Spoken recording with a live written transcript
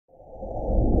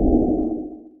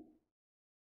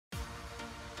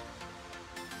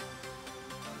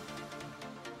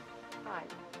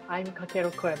I'm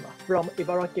Kakeru Koyama from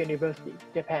Ibaraki University,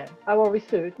 Japan. Our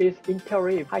research is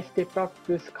Interleaved high step-up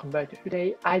boost converter.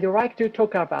 Today, I'd like to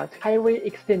talk about highly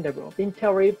extendable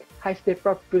Interleaved high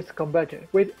step-up boost converter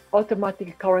with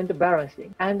automatic current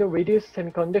balancing and reduced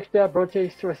semiconductor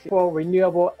voltage stresses for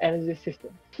renewable energy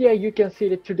systems. Here you can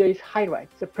see today's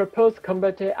highlights. The proposed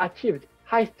converter achieved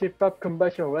high step-up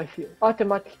conversion ratio,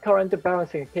 automatic current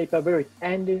balancing capability,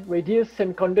 and reduced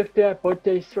semiconductor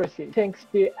voltage stresses thanks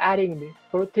to adding the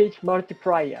voltage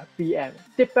multiplier (VM).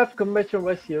 Step-up conversion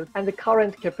ratios and the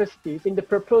current capacities in the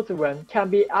proposed one can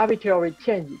be arbitrarily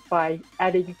changed by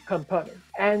adding components,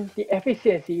 and the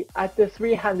efficiency at the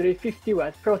 350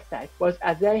 watt prototype was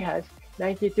as high as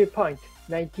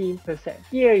 92.19%.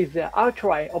 Here is the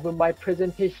outline of my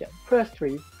presentation.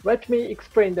 Firstly, let me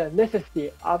explain the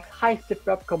necessity of high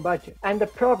step-up converter and the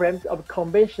problems of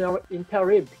conventional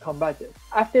interleaved converters.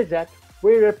 After that,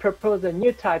 we will propose a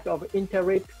new type of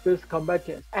interleaved boost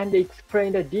converters and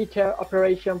explain the detailed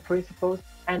operation principles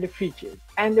and features.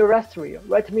 And lastly,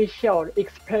 let me show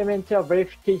experimental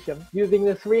verification using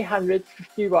the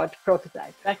 350 watt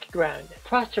prototype. Background.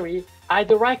 Firstly,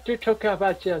 I'd like to talk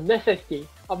about the necessity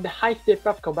of the high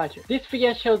step-up converter. This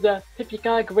figure shows the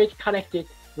typical grid-connected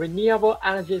renewable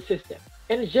energy system.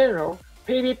 In general,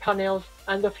 PV panels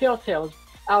and fuel cells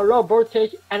are low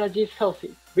voltage energy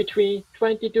sources between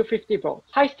 20 to 50 volts.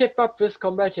 High step-up boost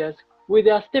converters with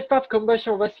a step-up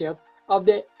conversion ratio of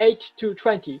the 8 to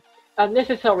 20 are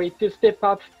necessary to step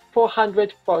up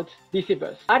 400 volts DC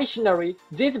burst. Additionally,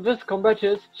 these boost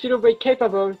converters should be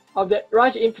capable of the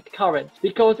large input currents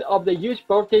because of the huge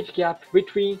voltage gap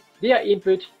between their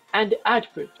input and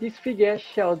output. This figure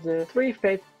shows the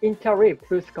three-phase interleaved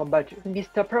boost converter. This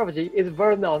topology is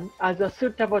well known as a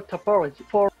suitable topology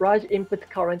for large input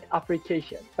current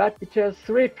application, but it has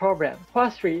three problems.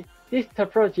 Firstly, this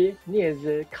topology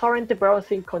needs current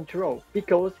balancing control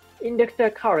because inductor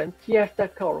current,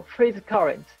 TFT core, phase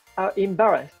currents are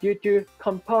imbalanced due to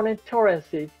component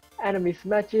tolerances and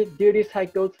mismatched duty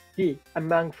cycles D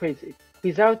among phases,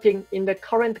 resulting in the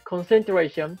current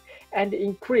concentration and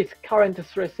increased current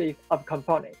stresses of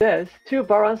components. Thus, to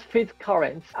balance phase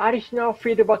currents, additional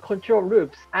feedback control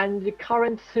loops and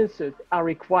current sensors are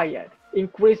required,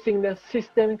 increasing the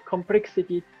system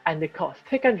complexity and cost.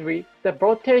 Secondly, the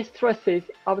voltage stresses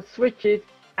of switches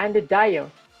and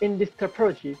diodes in this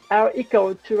topology are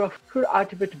equal to a full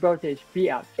output voltage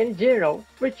Vout. In general,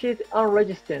 switches on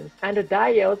resistance and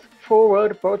diodes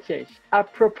forward voltage are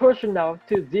proportional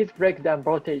to this breakdown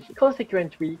voltage.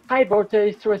 Consequently, high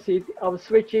voltage stresses of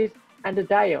switches and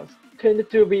diodes tend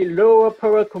to be lower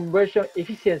power conversion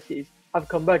efficiencies of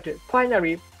converters.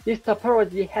 Finally, this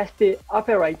topology has to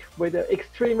operate with an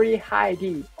extremely high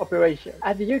D operation.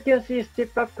 As you can see,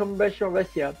 step-up conversion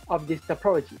ratio of this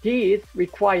topology, D is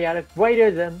required greater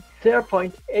than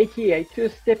 0.88 to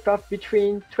step up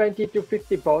between 20 to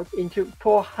 50 volts into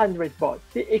 400 volts.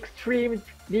 The extreme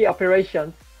D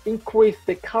operations increase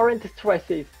the current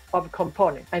stresses of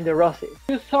components and losses.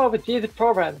 To solve these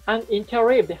problems, an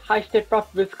interleaved high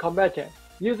step-up boost converter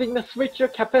using the switcher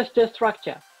capacitor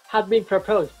structure has been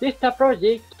proposed. This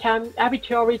topology can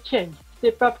arbitrarily change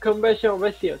step-up conversion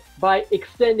ratios by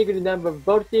extending the number of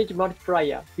voltage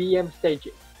multiplier (VM)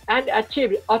 stages and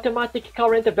achieve automatic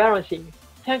current balancing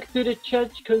thanks to the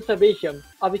charge conservation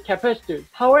of the capacitors.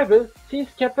 However, since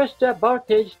capacitor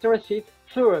voltage stresses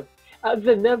soar as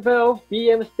the number of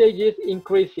VM stages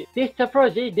increases, this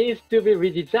topology needs to be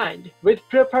redesigned with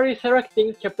properly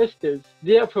selecting capacitors,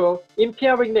 therefore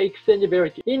impairing the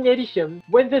extendability. In addition,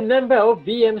 when the number of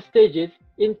VM stages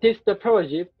in this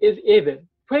topology is even,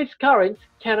 phase currents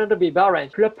cannot be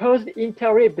balanced. Proposed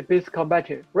interleaved boost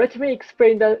converter. Let me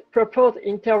explain the proposed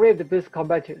interleaved boost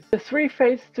converters. The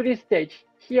three-phase, three-stage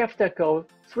TFT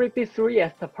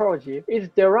 3P3S topology is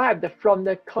derived from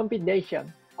the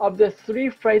combination of the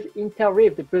three-phase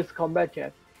interleaved boost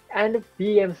converter and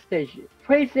VM stages.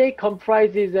 Phase A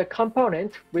comprises a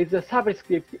component with the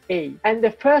subscript A, and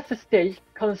the first stage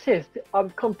consists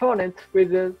of components with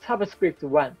the subscript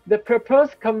 1. The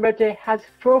proposed converter has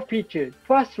four features.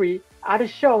 Firstly, as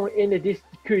shown in this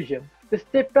equation, the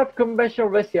step-up conversion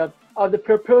ratio of the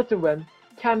proposed one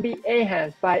can be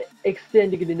enhanced by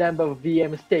extending the number of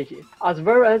VM stages, as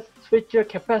well as switcher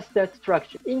capacitor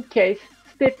structure. In case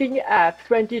stepping up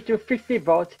 20 to 50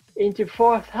 volts into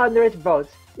 400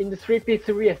 volts in the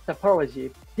 3P3S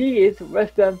topology, D is less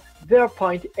than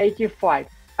 0.85,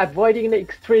 avoiding the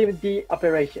extreme D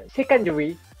operation.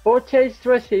 Secondly, voltage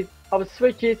stresses of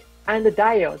switches and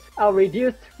diodes are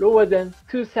reduced lower than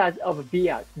 2/3 of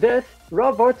Vout. Thus,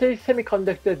 low voltage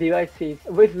semiconductor devices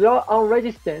with low on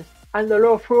resistance and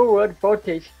low forward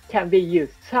voltage can be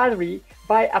used. Thirdly,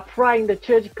 By applying the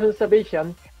charge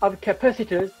conservation of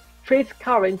capacitors, phase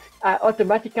currents are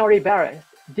automatically balanced.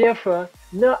 Therefore,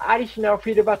 no additional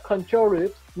feedback control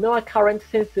loops nor current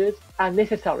sensors are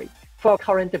necessary for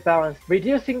current balance,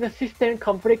 reducing the system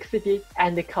complexity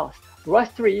and cost.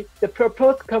 Lastly, the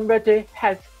proposed converter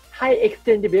has high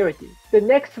extendability. The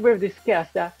next we'll discuss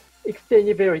the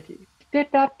extendability.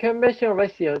 Step-up conversion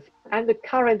ratios and the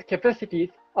current capacities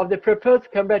of the proposed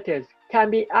converters can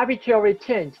be arbitrarily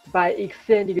changed by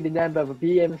extending the number of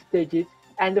BM stages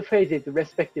and phases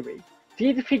respectively.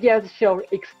 These figures show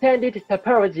extended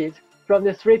topologies from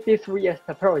the 3P3S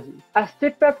topology. A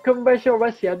step-up conversion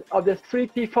ratio of the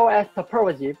 3P4S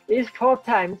topology is 4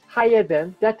 times higher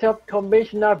than that of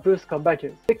conventional boost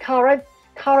converters. The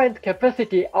current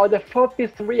capacity of the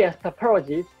 4P3S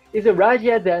topology is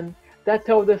larger than that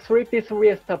of the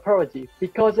 3P3S topology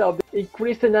because of the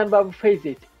increased number of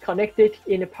phases connected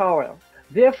in parallel.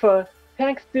 Therefore,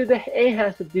 thanks to the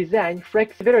enhanced design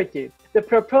flexibility, the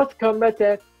proposed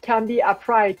converter can be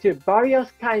applied to various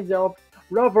kinds of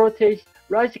low voltage,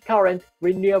 large current,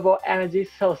 renewable energy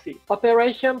sources.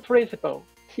 Operation principle.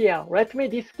 Here, let me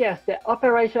discuss the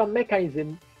operation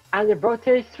mechanism and the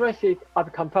voltage stresses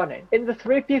of components. In the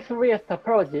 3P3S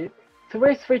topology,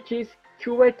 3 switches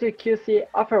QA to QC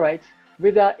operates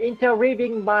with an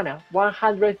interleaving manner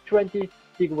 120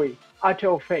 degrees out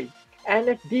of phase,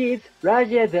 and D is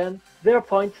larger than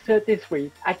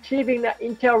 0.33, achieving the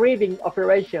interleaving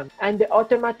operation and the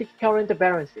automatic current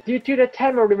balance. Due to the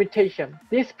time limitation,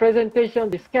 this presentation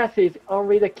discusses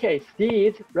only the case D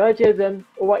is larger than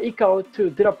or equal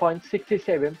to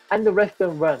 0.67 and less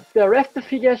than 1. The left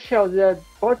figure shows the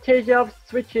voltage of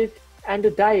switches and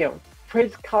diodes,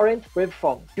 phase current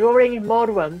waveform. During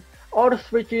mode 1, all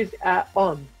switches are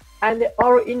on, and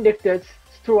all inductors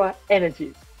store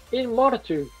energy. In mode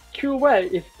 2,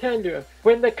 QA is turned off.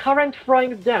 When the current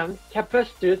flowing down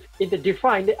capacitors is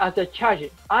defined as a charge.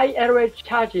 ILH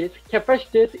charges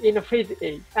capacitors in phase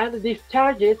A and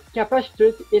discharges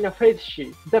capacitors in phase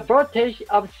C. The voltage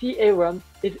of CA1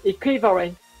 is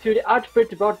equivalent to the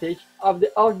output voltage of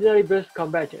the ordinary boost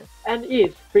converter and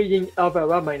is reading over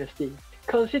 1 - D.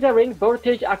 Considering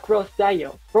voltage across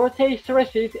diodes, voltage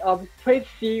stresses of phase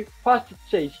C first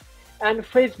stage and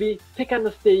phase B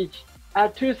second stage are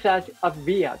 2/3 of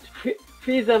Vout.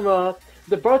 Furthermore,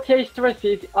 the voltage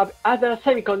stresses of other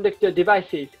semiconductor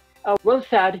devices are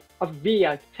 1/3 of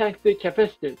Vout thanks to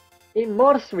capacitors. In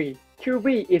mode 3,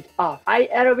 QB is off.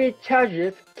 ILV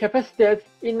charges capacitors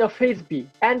in phase B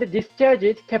and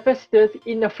discharges capacitors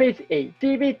in phase A.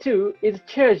 CB2 is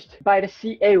charged by the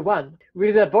CA1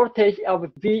 with a voltage of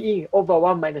Vin over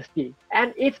 1 - D,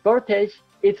 and its voltage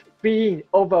is Vin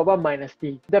over 1 -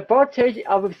 D. The voltage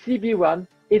of CB1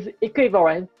 is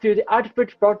equivalent to the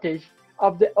output voltage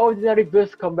of the ordinary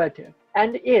boost converter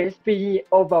and is Vin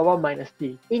over 1 -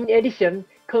 D. In addition,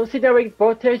 considering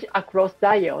voltage across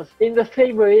diodes in the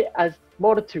same way as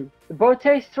mode 2, the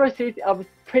voltage stresses of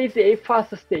phase A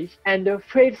first stage and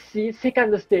phase C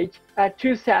second stage are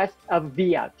 2/3 of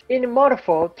Vout. In mode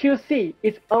 4, QC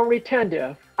is only turned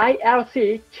off.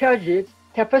 ILC charges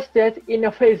capacitors in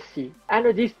phase C and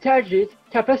discharges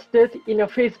capacitors in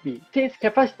phase B. Since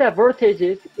capacitor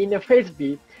voltages in phase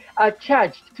B are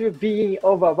charged to Vin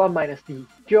over 1 - D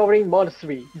during mode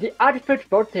 3, the output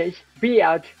voltage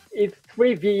Vout is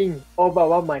 3 Vin over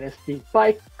 1 - D.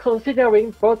 By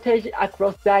considering voltage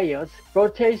across diodes,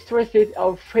 voltage stresses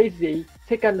of phase A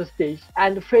second stage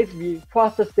and phase B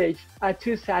first stage are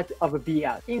 2/3 of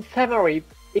Vout. In summary,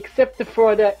 except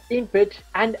for the input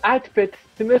and output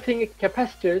smoothing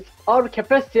capacitors, all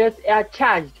capacitors are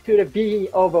charged to the Vin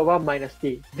over 1 -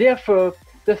 D. Therefore,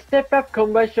 the step-up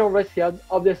conversion ratio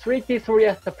of the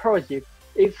 3P3S topology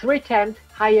is 3 times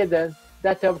higher than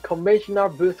that of conventional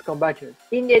boost converters.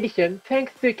 In addition,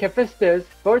 thanks to capacitors,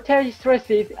 voltage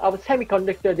stresses of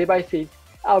semiconductor devices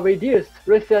are reduced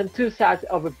less than 2/3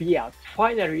 of Vout.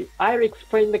 Finally, I'll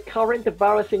explain the current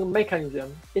balancing mechanism.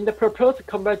 In the proposed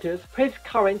converters, phase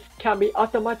currents can be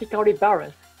automatically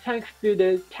balanced thanks to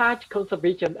the charge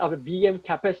conservation of BM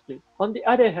capacitors. On the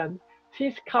other hand,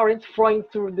 since currents flowing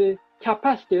through the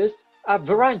capacitors are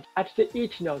branched at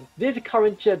each node, these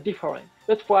currents are different.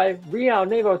 That's why we are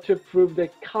unable to prove the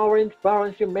current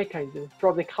balancing mechanism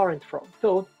from the current flow.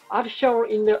 So, as shown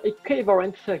in the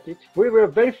equivalent circuit, we will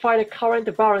verify the current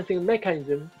balancing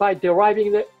mechanism by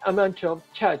deriving the amount of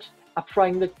charge,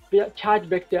 applying the charge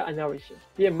vector analysis.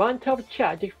 The amount of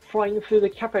charge flowing through the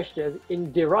capacitors is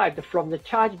derived from the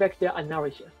charge vector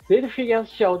analysis. These figures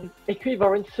show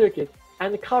equivalent circuits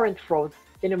and current flows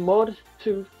in modes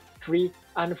 2, 3,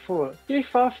 and 4. To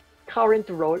first current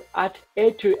flow at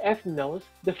A to F nodes,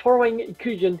 the following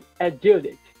equations are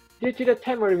yielded. Due to the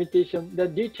time limitation, the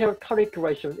detailed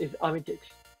calculation is omitted.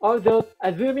 Although,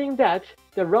 assuming that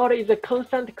the load is a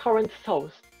constant current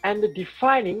source and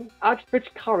defining output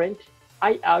current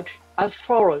Iout as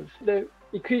follows, the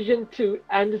equation 2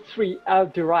 and 3 are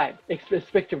derived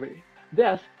respectively.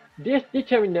 Thus, this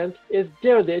determinant is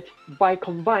derived by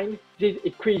combining these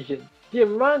equations. The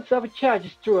amounts of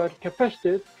charge stored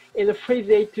capacitors in the phase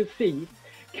A to C,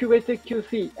 QA to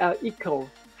QC are equal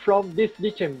from this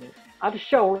determinant. As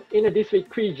shown in this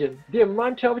equation, the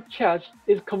amount of charge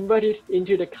is converted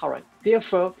into the current.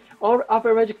 Therefore, all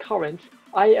average currents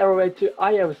ILA to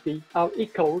ILC are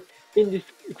equal in this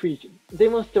equation,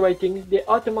 demonstrating the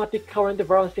automatic current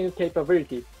balancing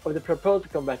capability of the proposed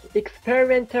converter.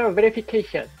 Experimental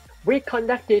verification. We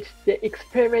conducted the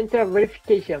experimental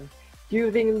verification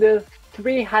using the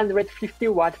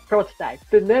 350-watt prototype.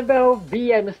 The number of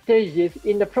VM stages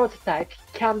in the prototype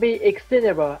can be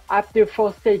extendable up to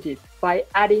 4 stages by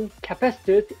adding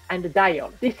capacitors and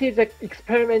diodes. This is the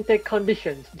experimental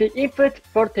conditions. The input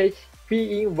voltage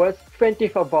Vin was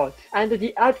 24 volts, and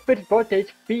the output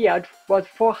voltage Vout was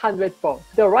 400 volts.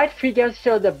 The right figures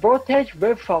show the voltage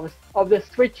waveforms of the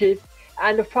switches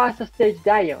and first stage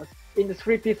diodes in the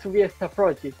 3-piece wheel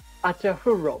topology at a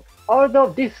full load.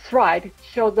 Although this slide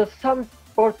shows some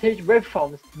voltage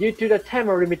waveforms due to the time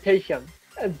limitation,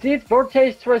 these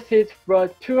voltage sources were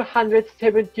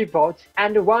 270 volts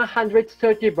and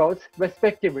 130 volts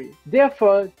respectively.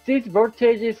 Therefore, these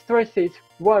voltage sources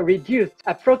were reduced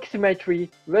approximately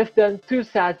less than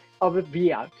 2/3 of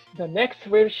Vout. The next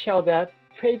will show the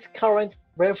phase current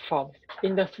waveforms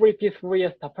in the 3-piece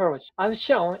wheel topology. As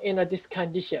shown in this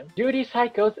condition, duty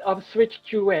cycles of switch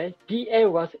QA, DA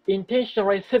was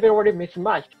intentionally severely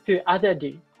mismatched to other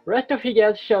D. Left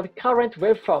figures show current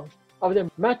waveforms of the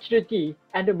matched D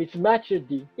and mismatched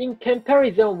D. In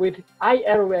comparison with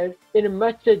ILA in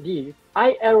matched D,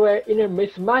 ILA in a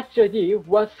mismatched D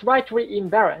was slightly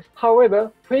imbalanced.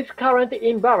 However, phase current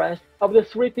imbalance of the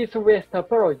 3-piece wheel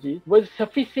topology was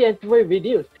sufficiently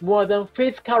reduced, more than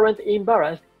phase current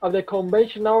imbalance of the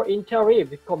conventional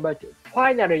interleaved converters.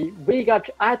 Finally, we got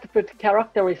output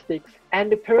characteristics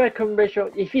and power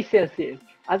conversion efficiencies.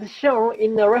 As shown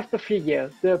in the left figure,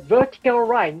 the vertical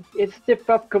line is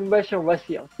step-up conversion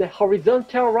ratio. The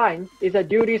horizontal line is a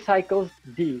duty cycles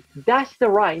D. Dashed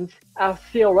lines are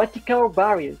theoretical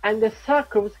values, and the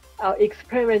circles are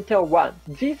experimental ones.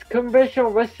 These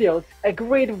conversion ratios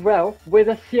agreed well with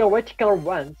the theoretical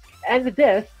ones, and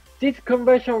thus these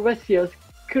conversion ratios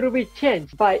could be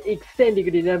changed by extending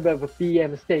the number of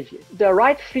VM stages. The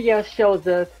right figure shows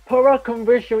the power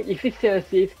conversion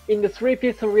efficiencies in the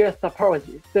 3-piece wheel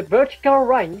topology. The vertical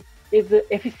line is the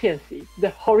efficiency.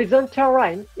 The horizontal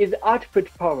line is output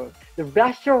power. The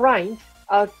dashed lines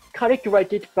are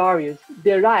calculated values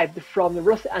derived from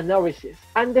loss analysis,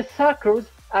 and the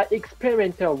circles are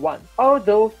experimental ones.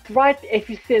 Although slight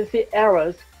efficiency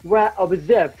errors were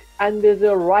observed under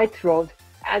the light load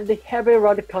and heavy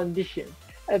load conditions,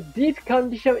 these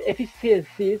condition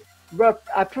efficiencies were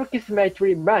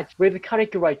approximately matched with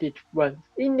calculated ones.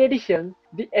 In addition,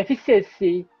 the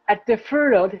efficiency at the full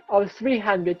load of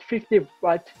 350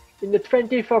 watts in the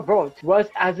 24 volts was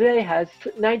as high as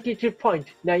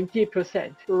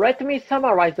 92.90%. Let me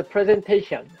summarize the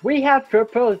presentation. We have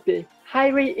proposed the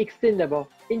highly extendable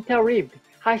interleaved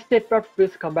high step-up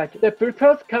boost converter. The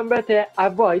proposed converter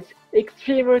avoids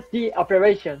extreme D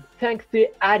operation thanks to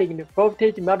adding the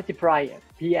voltage multiplier,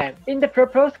 VM. In the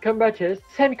proposed converters,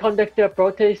 semiconductor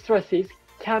voltage sources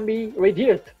can be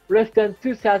reduced less than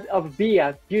 2/3 of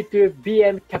Vout due to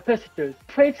VM capacitors.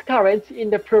 Phase currents in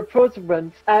the proposed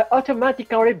ones are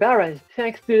automatically balanced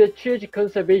thanks to the charge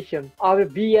conservation of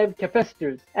VM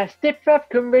capacitors. Step-up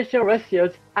conversion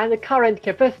ratios and current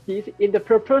capacities in the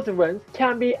proposed ones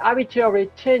can be arbitrarily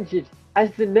changed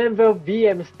as the number of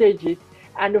VM stages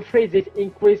and phases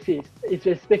increases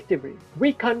respectively.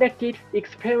 We conducted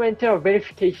experimental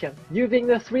verification using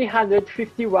the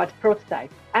 350-watt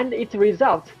prototype, and its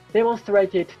results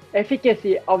demonstrated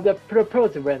efficacy of the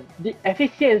proposed one. The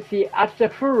efficiency at the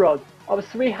full load of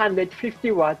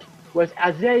 350 watts was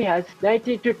as high as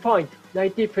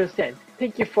 92.90%.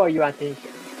 Thank you for your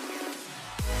attention.